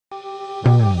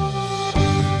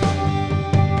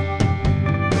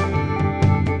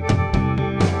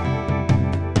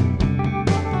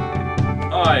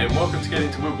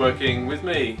get into woodworking with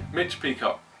me, Mitch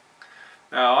Peacock.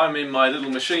 Now I'm in my little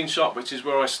machine shop, which is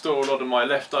where I store a lot of my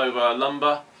leftover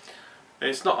lumber.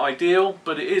 It's not ideal,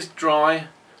 but it is dry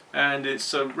and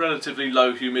it's a relatively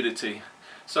low humidity.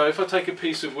 So if I take a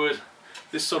piece of wood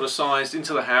this sort of size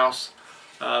into the house,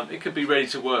 it could be ready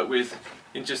to work with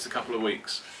in just a couple of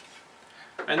weeks.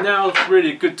 And now is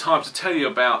really a good time to tell you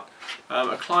about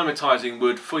acclimatizing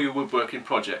wood for your woodworking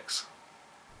projects.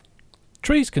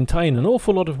 Trees contain an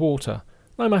awful lot of water,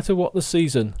 no matter what the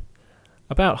season.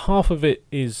 About half of it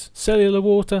is cellular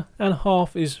water and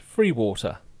half is free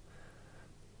water.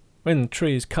 When the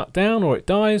tree is cut down or it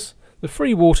dies, the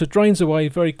free water drains away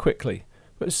very quickly,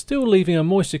 but is still leaving a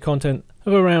moisture content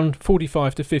of around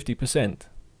 45 to 50%.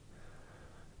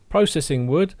 Processing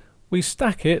wood, we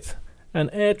stack it and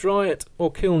air dry it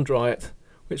or kiln dry it,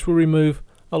 which will remove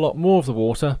a lot more of the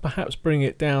water, perhaps bring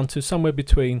it down to somewhere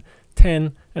between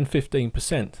 10 and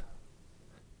 15%.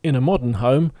 In a modern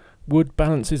home, wood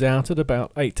balances out at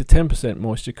about 8 to 10%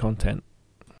 moisture content.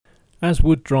 As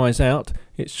wood dries out,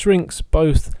 it shrinks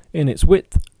both in its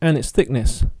width and its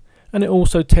thickness, and it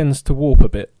also tends to warp a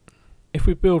bit. If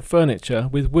we build furniture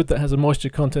with wood that has a moisture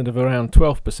content of around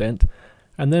 12%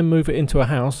 and then move it into a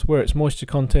house where its moisture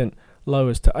content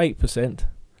lowers to 8%,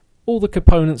 all the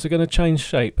components are going to change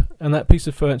shape and that piece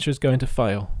of furniture is going to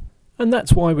fail. And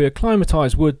that's why we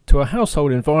acclimatise wood to a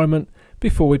household environment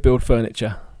before we build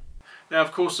furniture. Now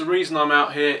of course the reason I'm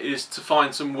out here is to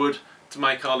find some wood to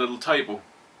make our little table.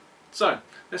 So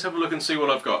let's have a look and see what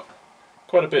I've got.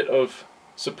 Quite a bit of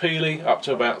sapele up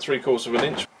to about 3/4 of an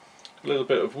inch, a little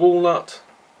bit of walnut,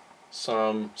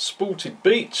 some spalted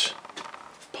beech,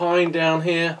 pine down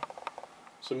here,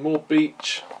 some more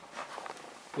beech,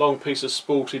 long piece of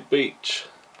spalted beech,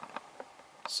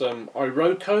 some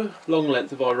iroko, long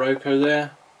length of iroko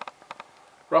there,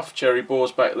 rough cherry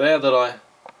boars back there that I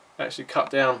actually cut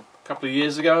down a couple of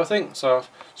years ago I think, so I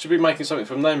should be making something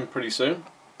from them pretty soon.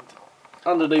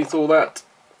 Underneath all that,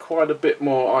 quite a bit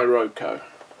more iroko.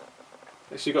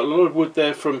 So you've got a lot of wood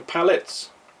there from pallets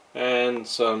and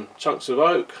some chunks of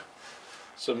oak,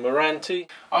 some Meranti.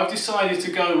 I've decided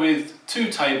to go with 2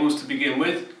 tables to begin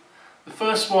with. The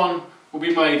first one will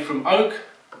be made from oak.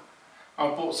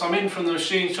 I've bought some in from the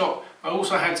machine shop. I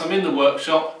also had some in the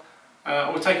workshop.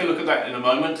 We'll take a look at that in a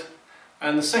moment.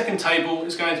 And the second table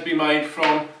is going to be made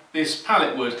from this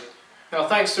pallet wood. Now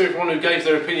thanks to everyone who gave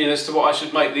their opinion as to what I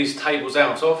should make these tables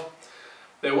out of.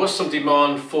 There was some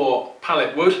demand for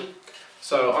pallet wood,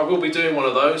 so I will be doing one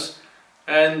of those.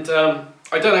 And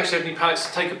I don't actually have any pallets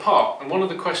to take apart, and one of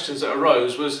the questions that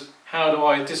arose was, how do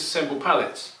I disassemble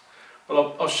pallets?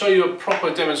 Well, I'll show you a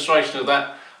proper demonstration of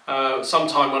that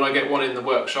sometime when I get one in the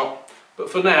workshop. But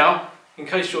for now, in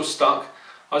case you're stuck,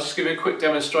 I'll just give you a quick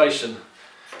demonstration.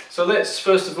 So let's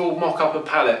first of all mock up a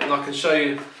pallet, and I can show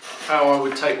you how I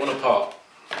would take one apart.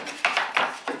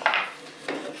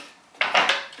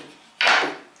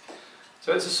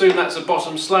 So let's assume that's a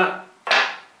bottom slat,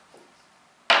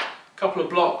 a couple of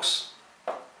blocks,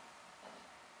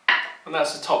 and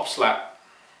that's the top slat.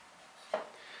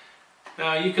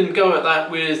 Now you can go at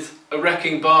that with a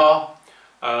wrecking bar,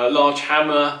 a large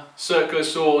hammer, circular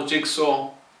saw,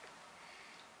 jigsaw,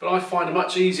 but I find a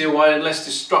much easier way and less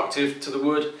destructive to the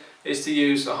wood is to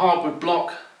use a hardwood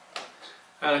block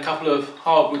and a couple of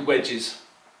hardwood wedges.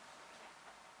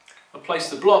 I place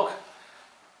the block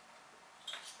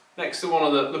next to one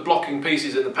of the blocking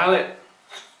pieces in the pallet,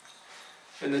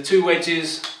 and the 2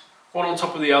 wedges, one on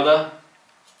top of the other,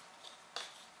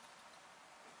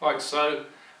 like so.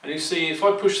 And you see, if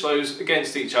I push those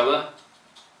against each other,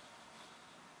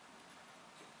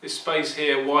 this space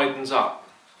here widens up.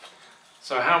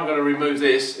 So how I'm going to remove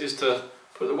this is to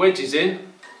put the wedges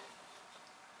in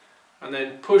and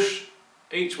then push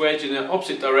each wedge in the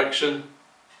opposite direction,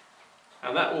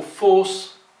 and that will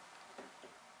force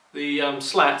the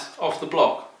slat off the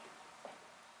block.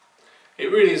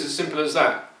 It really is as simple as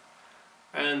that,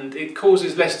 and it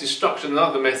causes less destruction than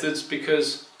other methods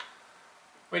because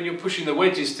when you're pushing the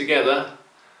wedges together,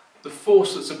 the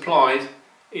force that's applied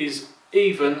is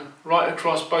even right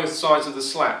across both sides of the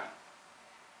slat.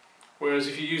 Whereas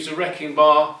if you use a wrecking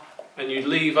bar and you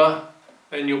lever,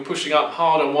 then you're pushing up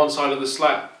hard on one side of the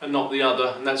slat and not the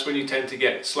other, and that's when you tend to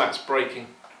get slats breaking.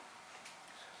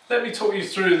 Let me talk you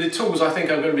through the tools I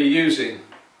think I'm going to be using.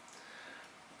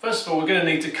 First of all, we're going to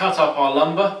need to cut up our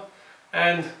lumber,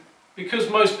 and because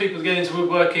most people who get into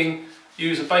woodworking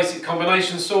use a basic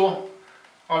combination saw,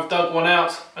 I've dug one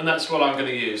out and that's what I'm going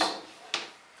to use.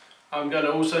 I'm going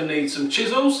to also need some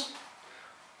chisels.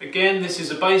 Again, this is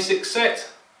a basic set,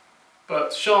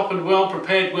 but sharpened well,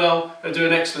 prepared well, they'll do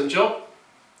an excellent job.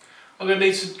 I'm going to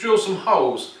need to drill some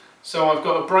holes. So I've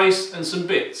got a brace and some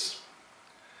bits.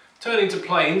 Turning to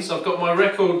planes, I've got my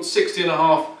record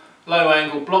 60.5 low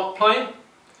angle block plane,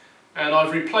 and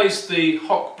I've replaced the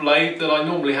hock blade that I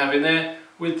normally have in there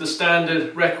with the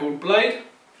standard record blade.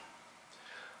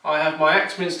 I have my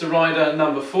Axminster Rider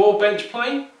number 4 bench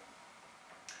plane.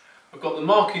 I've got the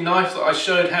marking knife that I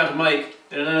showed how to make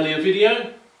in an earlier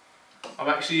video. I'm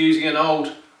actually using an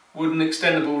old wooden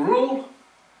extendable rule,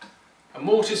 a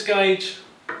mortise gauge,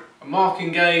 a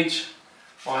marking gauge,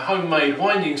 my homemade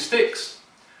winding sticks.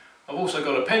 I've also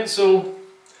got a pencil,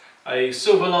 a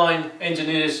Silverline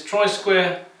Engineers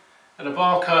tri-square and a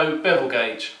Barco bevel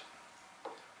gauge.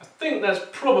 I think that's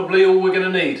probably all we're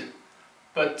going to need,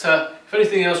 but if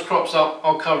anything else crops up,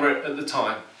 I'll cover it at the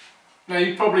time. Now,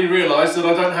 you probably realise that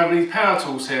I don't have any power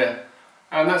tools here,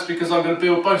 and that's because I'm going to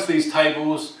build both these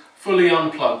tables fully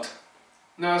unplugged.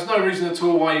 Now, there's no reason at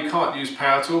all why you can't use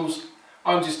power tools.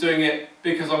 I'm just doing it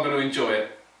because I'm going to enjoy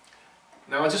it.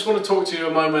 Now, I just want to talk to you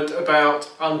a moment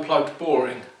about unplugged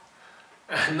boring.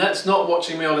 And that's not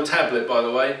watching me on a tablet, by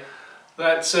the way.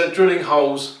 That's drilling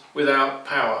holes without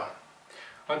power.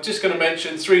 I'm just going to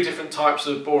mention 3 different types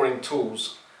of boring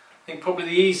tools. I think probably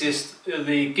the easiest are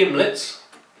the gimlets.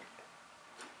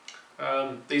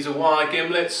 These are wire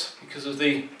gimlets because of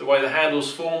the way the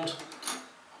handle's formed.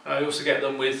 You also get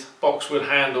them with boxwood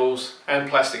handles and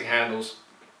plastic handles.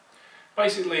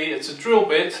 Basically, it's a drill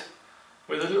bit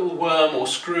with a little worm or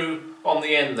screw on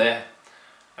the end there,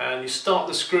 and you start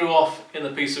the screw off in the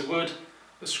piece of wood.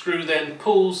 The screw then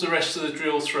pulls the rest of the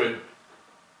drill through.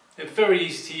 They're very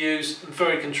easy to use and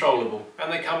very controllable,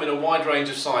 and they come in a wide range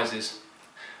of sizes.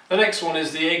 The next one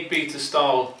is the egg beater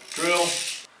style drill.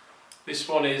 This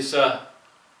one is a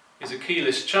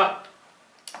keyless chuck.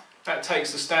 That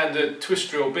takes the standard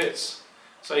twist drill bits,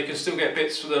 so you can still get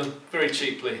bits for them very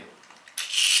cheaply.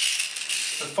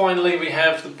 And finally, we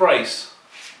have the brace.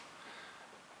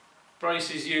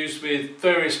 Brace is used with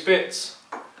various bits,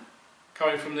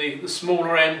 going from the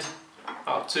smaller end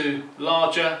up to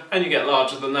larger, and you get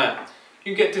larger than that.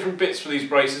 You can get different bits for these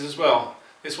braces as well.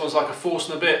 This one's like a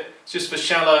Forstner bit, it's just for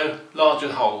shallow,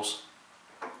 larger holes.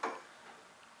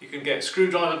 You can get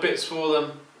screwdriver bits for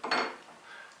them,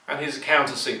 and here's a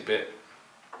countersink bit.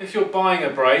 If you're buying a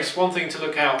brace, one thing to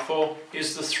look out for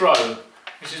is the throw,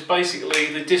 which is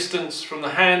basically the distance from the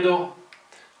handle,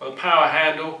 or the power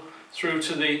handle, through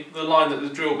to the line that the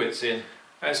drill bit's in.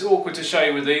 Now, it's awkward to show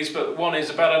you with these, but one is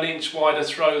about 1 inch wider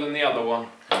throw than the other one.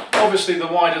 Obviously, the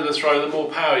wider the throw, the more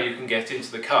power you can get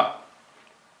into the cut.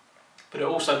 But it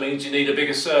also means you need a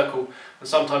bigger circle, and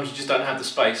sometimes you just don't have the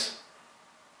space.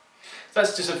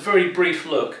 That's just a very brief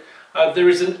look. There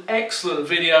is an excellent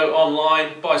video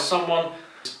online by someone.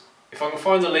 If I can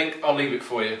find the link, I'll leave it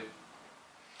for you.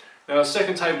 Now, the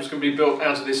second table is going to be built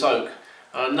out of this oak.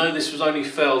 I know this was only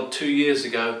felled 2 years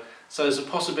ago, so there's a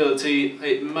possibility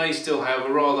it may still have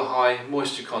a rather high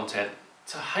moisture content.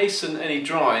 To hasten any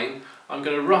drying, I'm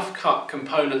going to rough cut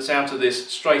components out of this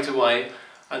straight away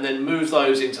and then move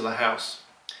those into the house.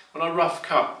 When I rough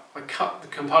cut, I cut the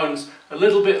components a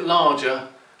little bit larger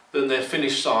than their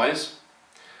finished size.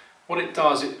 What it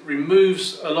does, it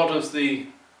removes a lot of the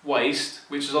waste,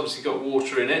 which has obviously got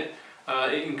water in it.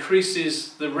 It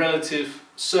increases the relative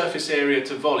surface area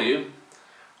to volume,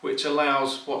 which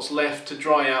allows what's left to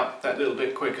dry out that little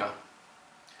bit quicker.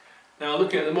 Now,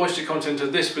 looking at the moisture content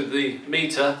of this with the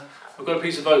meter, I've got a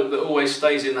piece of oak that always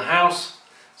stays in the house,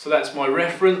 so that's my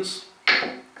reference.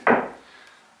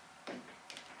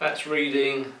 That's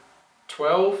reading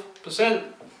 12%.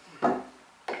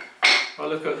 I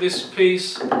look at this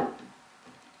piece,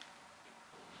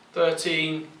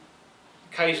 13,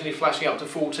 occasionally flashing up to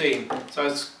 14, so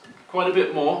it's quite a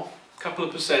bit more, a couple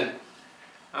of percent.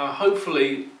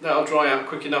 Hopefully that'll dry out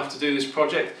quick enough to do this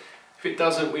project. If it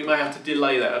doesn't, we may have to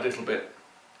delay that a little bit.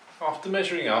 After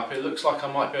measuring up, it looks like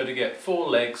I might be able to get 4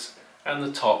 legs and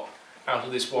the top out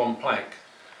of this one plank.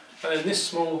 And then this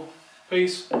small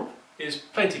piece is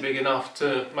plenty big enough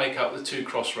to make up the 2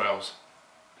 cross rails.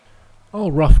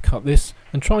 I'll rough cut this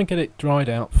and try and get it dried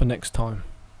out for next time.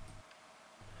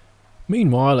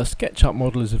 Meanwhile, a SketchUp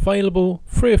model is available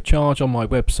free of charge on my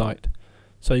website,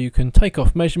 so you can take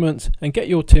off measurements and get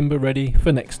your timber ready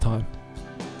for next time.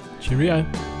 Cheerio!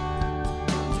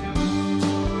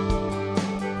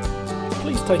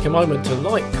 Please take a moment to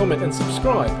like, comment and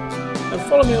subscribe, and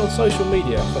follow me on social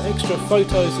media for extra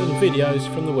photos and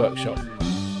videos from the workshop.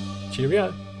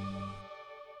 Cheerio!